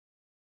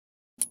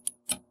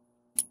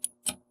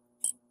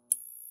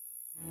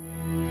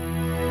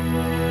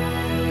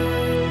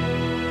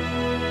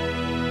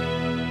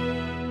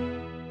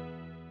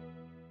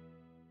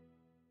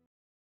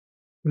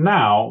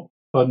Now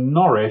for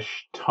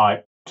Norrish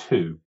Type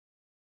II.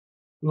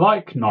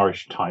 Like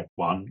Norrish Type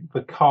I, the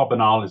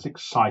carbonyl is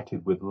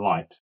excited with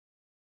light.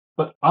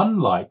 But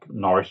unlike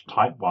Norrish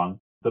Type I,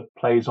 that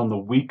plays on the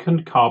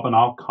weakened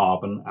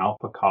carbonyl-carbon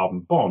alpha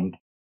carbon bond,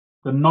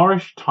 the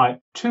Norrish Type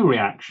II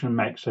reaction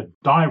makes a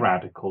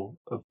diradical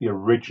of the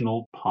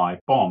original pi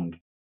bond.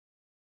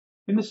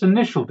 In this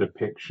initial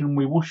depiction,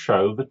 we will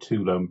show the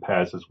two lone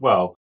pairs as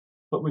well,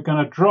 but we're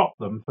going to drop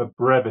them for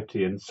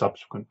brevity in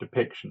subsequent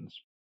depictions.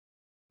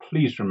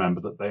 Please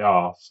remember that they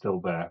are still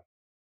there.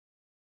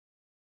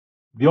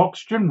 The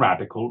oxygen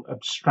radical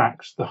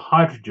abstracts the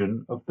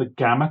hydrogen of the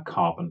gamma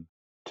carbon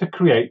to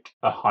create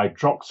a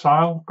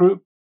hydroxyl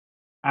group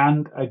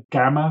and a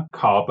gamma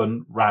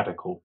carbon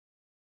radical.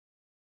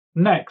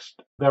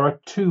 Next, there are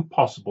two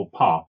possible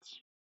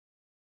paths.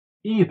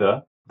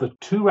 Either the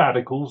two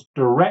radicals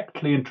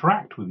directly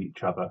interact with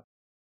each other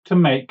to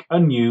make a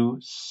new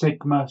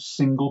sigma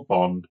single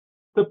bond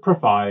that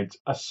provides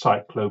a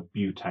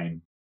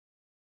cyclobutane.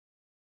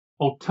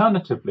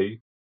 Alternatively,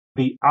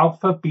 the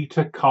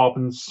alpha-beta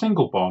carbon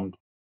single bond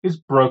is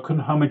broken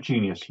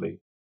homogeneously,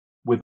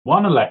 with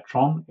one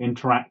electron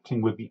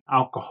interacting with the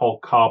alcohol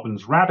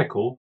carbon's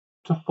radical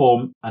to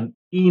form an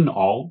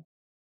enol,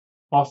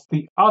 whilst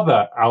the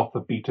other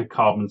alpha-beta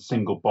carbon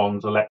single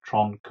bond's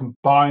electron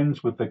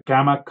combines with the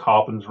gamma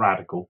carbon's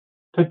radical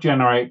to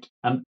generate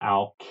an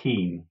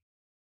alkene.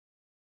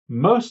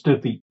 Most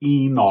of the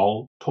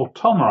enol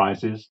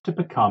tautomerises to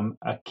become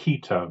a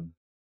ketone.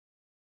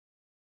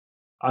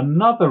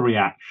 Another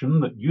reaction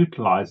that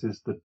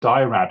utilizes the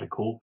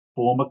diradical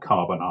form a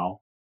carbonyl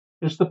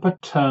is the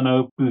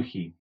Paterno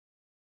Buchi.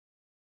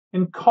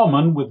 In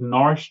common with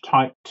Norrish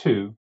Type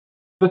II,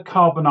 the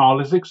carbonyl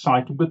is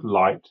excited with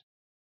light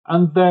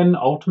and then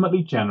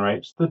ultimately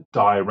generates the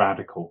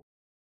diradical.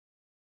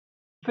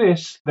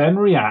 This then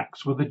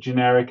reacts with a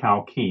generic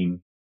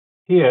alkene.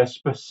 Here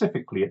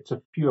specifically it's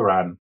a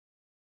furan.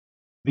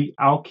 The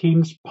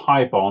alkene's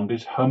pi bond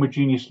is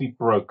homogeneously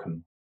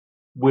broken,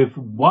 with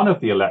one of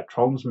the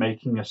electrons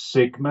making a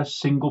sigma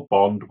single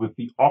bond with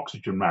the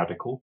oxygen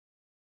radical,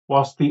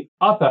 whilst the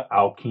other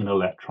alkene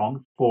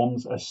electron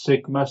forms a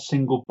sigma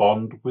single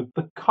bond with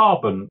the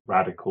carbon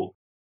radical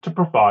to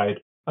provide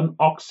an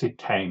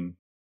oxatane.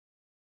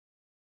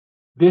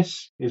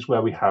 This is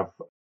where we have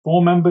a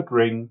four-membered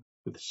ring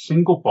with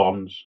single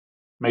bonds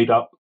made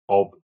up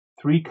of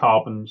 3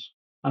 carbons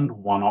and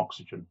 1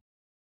 oxygen.